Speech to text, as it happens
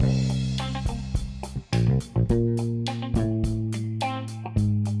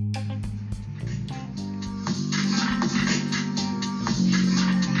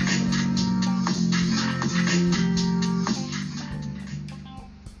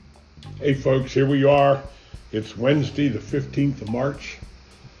Hey folks, here we are. It's Wednesday, the 15th of March.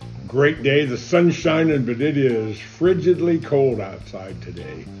 Great day, the sun's shining, but it is frigidly cold outside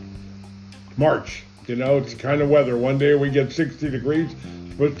today. March, it's the kind of weather. One day we get 60 degrees.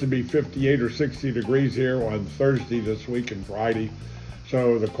 It's supposed to be 58 or 60 degrees here on Thursday this week and Friday.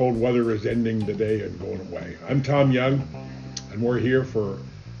 So the cold weather is ending today and going away. I'm Tom Young, and we're here for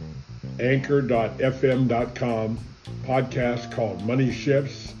anchor.fm.com podcast called Money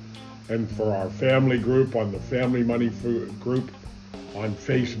Shifts, and for our family group on the Family Money group on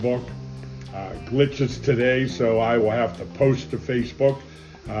Facebook. Glitches today, so I will have to post to Facebook.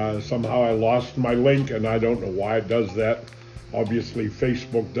 Somehow I lost my link, and I don't know why it does that. Obviously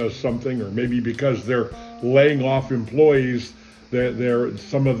Facebook does something, or maybe because they're laying off employees,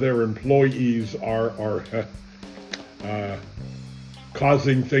 some of their employees are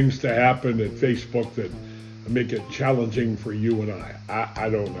causing things to happen at Facebook that make it challenging for you and I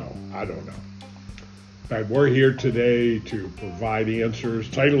don't know. But we're here today to provide answers.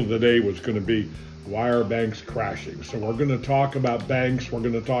 Title of the day was going to be, why are banks crashing? So we're going to talk about banks. We're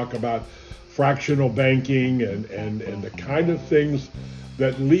going to talk about fractional banking and the kind of things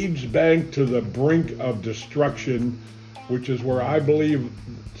that leads bank to the brink of destruction, which is where I believe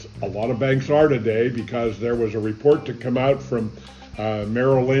a lot of banks are today, because there was a report to come out from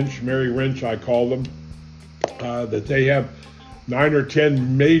Merrill Lynch, Mary Lynch, I call them, that they have 9 or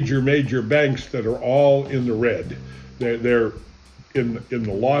 10 major banks that are all in the red. They're in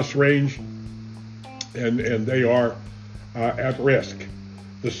the loss range, and they are at risk.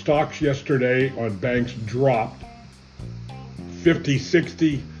 The stocks yesterday on banks dropped 50,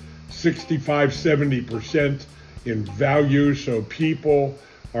 60, 65, 70% in value, so people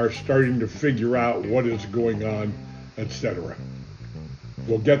are starting to figure out what is going on, etc.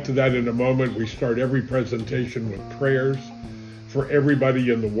 We'll get to that in a moment. We start every presentation with prayers for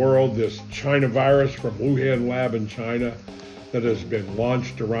everybody in the world. This China virus from Wuhan lab in China that has been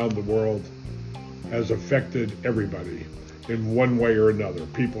launched around the world has affected everybody in one way or another.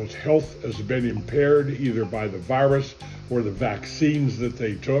 People's health has been impaired either by the virus or the vaccines that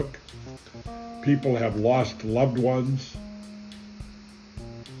they took. People have lost loved ones.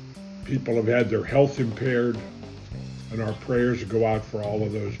 People have had their health impaired. And our prayers go out for all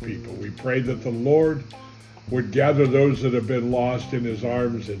of those people. We pray that the Lord would gather those that have been lost in his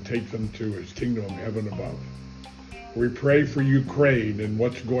arms and take them to his kingdom, heaven above. We pray for Ukraine and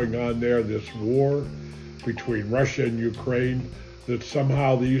what's going on there, this war between Russia and Ukraine, that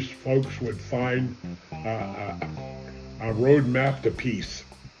somehow these folks would find a roadmap to peace.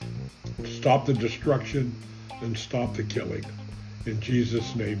 Stop the destruction and stop the killing. In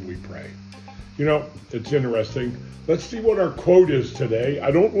Jesus' name we pray. It's interesting. Let's see what our quote is today.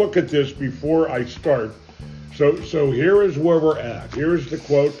 I don't look at this before I start. So here is where we're at. Here's the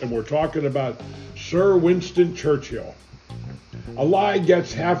quote, and we're talking about Sir Winston Churchill. A lie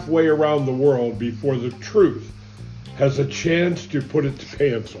gets halfway around the world before the truth has a chance to put its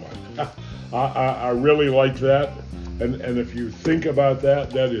pants on. I really like that. And if you think about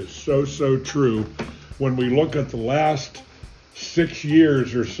that, that is so true. When we look at the last 6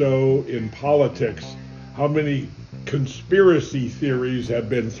 years or so in politics, how many conspiracy theories have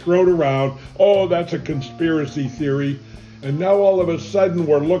been thrown around. Oh, that's a conspiracy theory. And now all of a sudden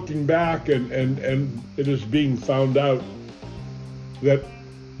we're looking back and it is being found out that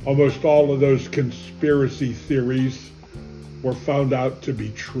almost all of those conspiracy theories were found out to be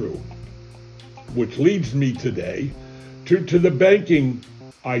true. Which leads me today to the banking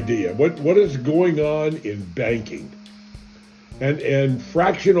idea. What is going on in banking? And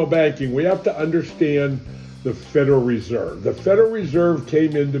fractional banking, we have to understand the Federal Reserve. The Federal Reserve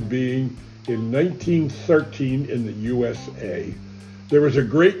came into being in 1913 in the USA. There was a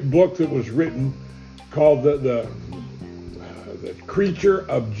great book that was written called the Creature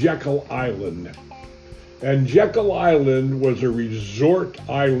of Jekyll Island. And Jekyll Island was a resort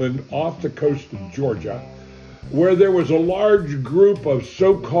island off the coast of Georgia, where there was a large group of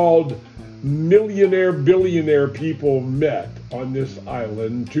so-called millionaire, billionaire people met on this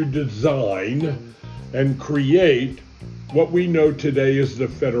island to design and create what we know today as the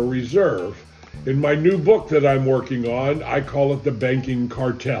Federal Reserve. In my new book that I'm working on, I call it the banking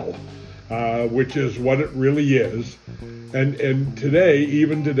cartel, which is what it really is. And today,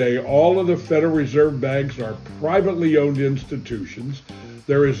 even today, all of the Federal Reserve banks are privately owned institutions.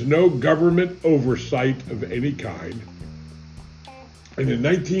 There is no government oversight of any kind. And in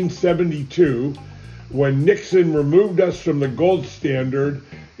 1972, when Nixon removed us from the gold standard,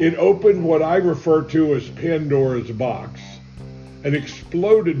 it opened what I refer to as Pandora's box and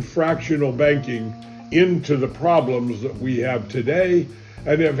exploded fractional banking into the problems that we have today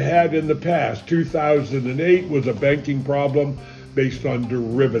and have had in the past. 2008 was a banking problem based on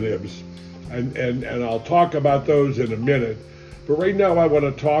derivatives. And I'll talk about those in a minute. But right now I want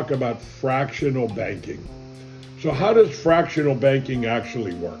to talk about fractional banking. So how does fractional banking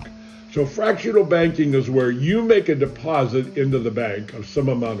actually work? So fractional banking is where you make a deposit into the bank of some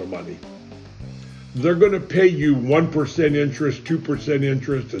amount of money. They're going to pay you 1% interest, 2%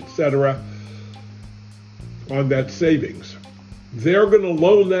 interest, etc. on that savings. They're going to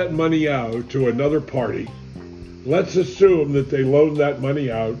loan that money out to another party. Let's assume that they loan that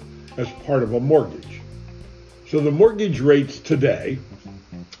money out as part of a mortgage. So the mortgage rates today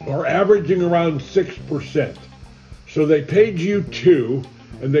are averaging around 6%. So they paid you 2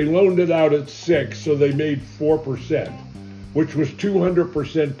 and they loaned it out at 6, so they made 4%, which was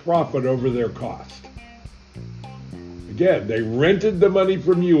 200% profit over their cost. Again, they rented the money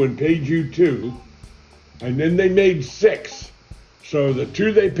from you and paid you 2, and then they made 6. So the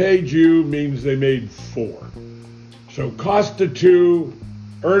 2 they paid you means they made 4. So cost of 2,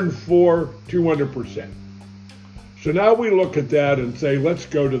 earned 4, 200%. So now we look at that and say, let's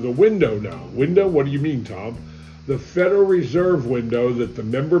go to the window now. Window, what do you mean, Tom? The Federal Reserve window that the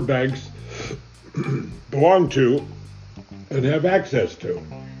member banks belong to and have access to.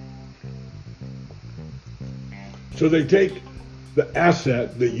 So they take the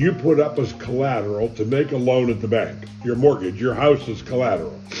asset that you put up as collateral to make a loan at the bank. Your mortgage, your house is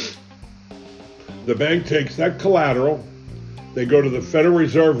collateral. The bank takes that collateral, they go to the Federal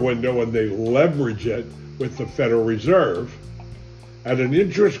Reserve window and they leverage it with the Federal Reserve at an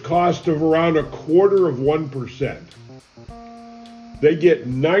interest cost of around 1/4%. They get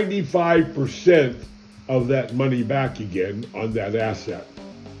 95% of that money back again on that asset.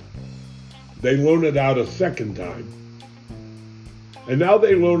 They loan it out a second time. And now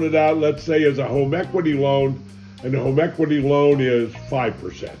they loan it out, let's say, as a home equity loan, and the home equity loan is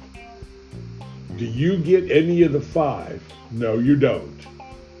 5%. Do you get any of the 5? No, you don't.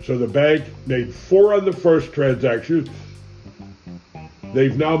 So the bank made 4 on the first transaction.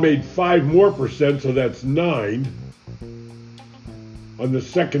 They've now made 5 more percent, so that's 9 on the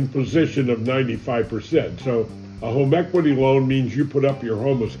second position of 95%. So a home equity loan means you put up your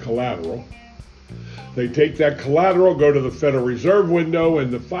home as collateral. They take that collateral, go to the Federal Reserve window,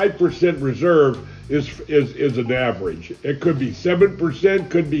 and the 5% reserve is an average. It could be 7%,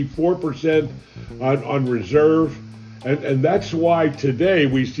 could be 4% on reserve. And that's why today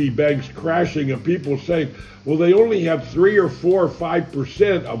we see banks crashing and people saying, well, they only have 3 or 4 or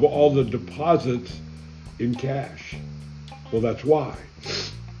 5% of all the deposits in cash. Well, that's why.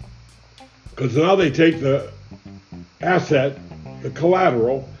 Because now they take the asset, the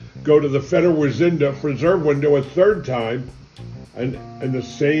collateral, go to the Federal Reserve window a third time, and the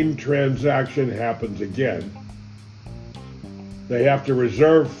same transaction happens again. They have to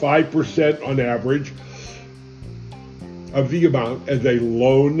reserve 5% on average of the amount, and they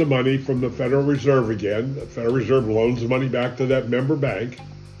loan the money from the Federal Reserve again. The Federal Reserve loans the money back to that member bank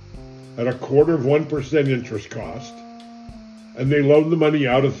at 1/4% interest cost, and they loan the money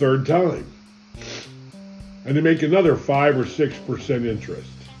out a third time. And they make another 5 or 6% interest.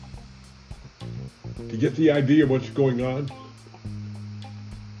 To get the idea of what's going on?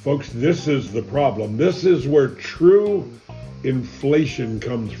 Folks, this is the problem. This is where true inflation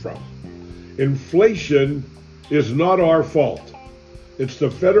comes from. Inflation is not our fault. It's the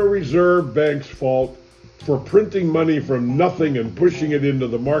Federal Reserve Bank's fault for printing money from nothing and pushing it into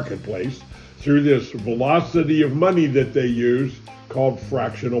the marketplace through this velocity of money that they use called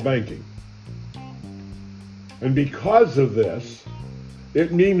fractional banking. And because of this,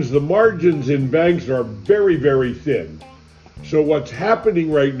 it means the margins in banks are very, very thin. So what's happening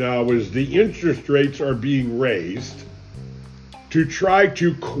right now is the interest rates are being raised to try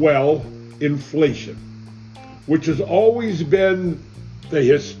to quell inflation, which has always been the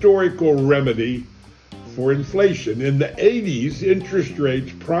historical remedy for inflation. In the 80s, interest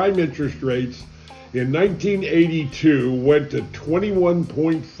rates, prime interest rates, in 1982 went to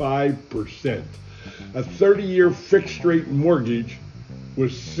 21.5%. A 30-year fixed rate mortgage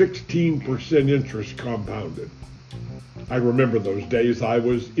was 16% interest compounded. I remember those days. I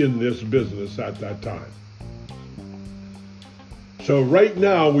was in this business at that time. So right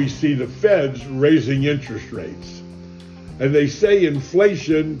now we see the Feds raising interest rates. And they say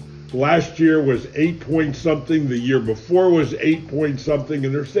inflation last year was 8 point something, the year before was 8 point something,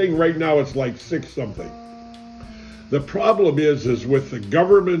 and they're saying right now it's like 6 something. The problem is with the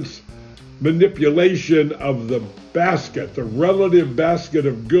government's manipulation of the basket, the relative basket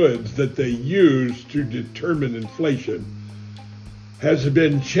of goods that they use to determine inflation, has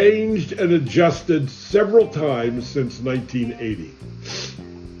been changed and adjusted several times since 1980.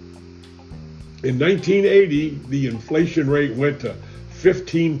 In 1980, the inflation rate went to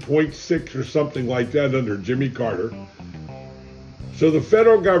 15.6 or something like that under Jimmy Carter. So the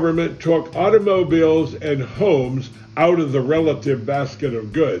federal government took automobiles and homes out of the relative basket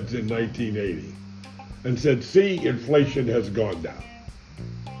of goods in 1980 and said, see, inflation has gone down.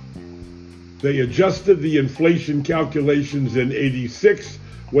 They adjusted the inflation calculations in 86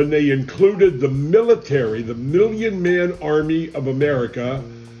 when they included the military, the million-man army of America,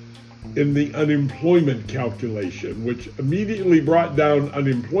 in the unemployment calculation, which immediately brought down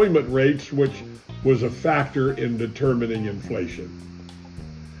unemployment rates, which was a factor in determining inflation.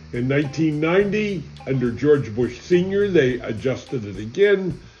 In 1990, under George Bush Sr., they adjusted it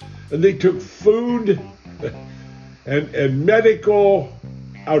again, and they took food and medical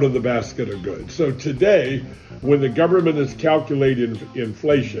out of the basket of goods. So today, when the government is calculating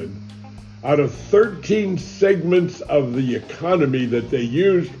inflation, out of 13 segments of the economy that they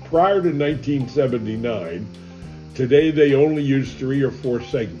used prior to 1979, today they only use 3 or 4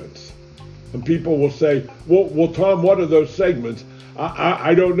 segments. And people will say, well, Tom, what are those segments?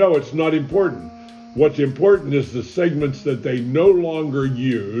 I don't know. It's not important. What's important is the segments that they no longer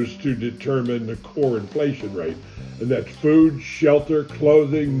use to determine the core inflation rate. And that's food, shelter,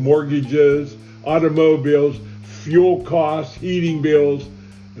 clothing, mortgages, automobiles, fuel costs, heating bills,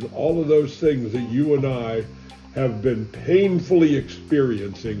 and all of those things that you and I have been painfully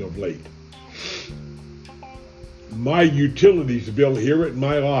experiencing of late. My utilities bill here at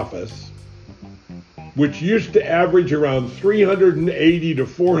my office, which used to average around $380 to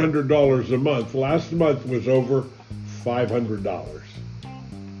 $400 a month, last month was over $500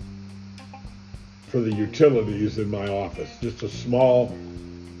 for the utilities in my office. Just a small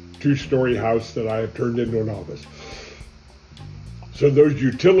 2-story house that I have turned into an office. So those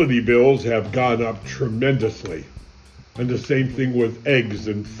utility bills have gone up tremendously. And the same thing with eggs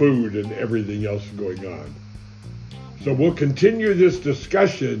and food and everything else going on. So we'll continue this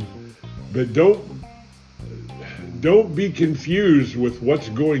discussion, but don't be confused with what's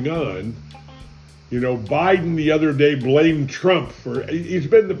going on. You know, Biden the other day blamed Trump he's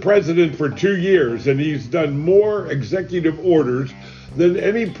been the president for 2 years, and he's done more executive orders than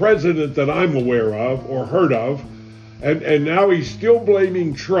any president that I'm aware of or heard of. And now he's still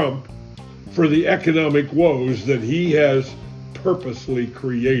blaming Trump for the economic woes that he has purposely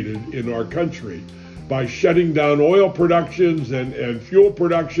created in our country by shutting down oil productions and fuel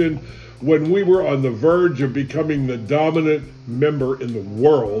production when we were on the verge of becoming the dominant member in the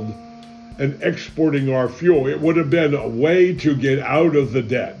world and exporting our fuel. It would have been a way to get out of the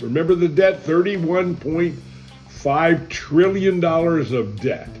debt. Remember the debt, $31.5 trillion of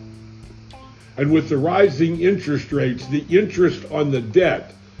debt. And with the rising interest rates, the interest on the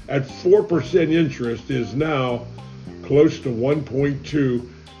debt at 4% interest is now close to $1.2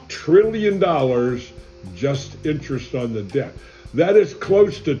 trillion just interest on the debt. That is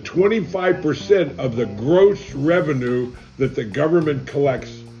close to 25% of the gross revenue that the government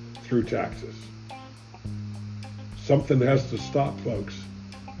collects through taxes. Something has to stop, folks.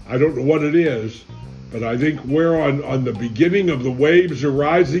 I don't know what it is, but I think we're on the beginning of the waves are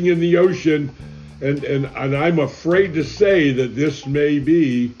rising in the ocean, and I'm afraid to say that this may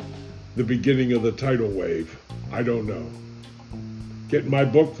be the beginning of the tidal wave. I don't know. Get my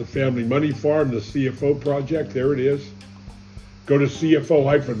book, The Family Money Farm, the CFO Project. There it is. Go to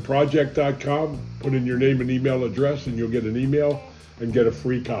cfo-project.com, put in your name and email address, and you'll get an email and get a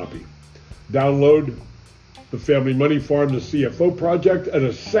free copy. Download The Family Money Farm, the CFO Project, and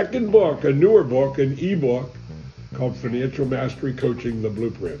a second book, a newer book, an ebook called Financial Mastery Coaching, the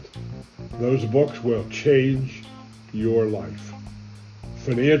Blueprint. Those books will change your life,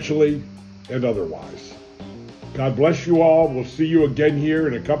 financially and otherwise. God bless you all. We'll see you again here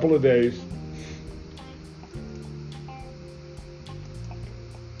in a couple of days.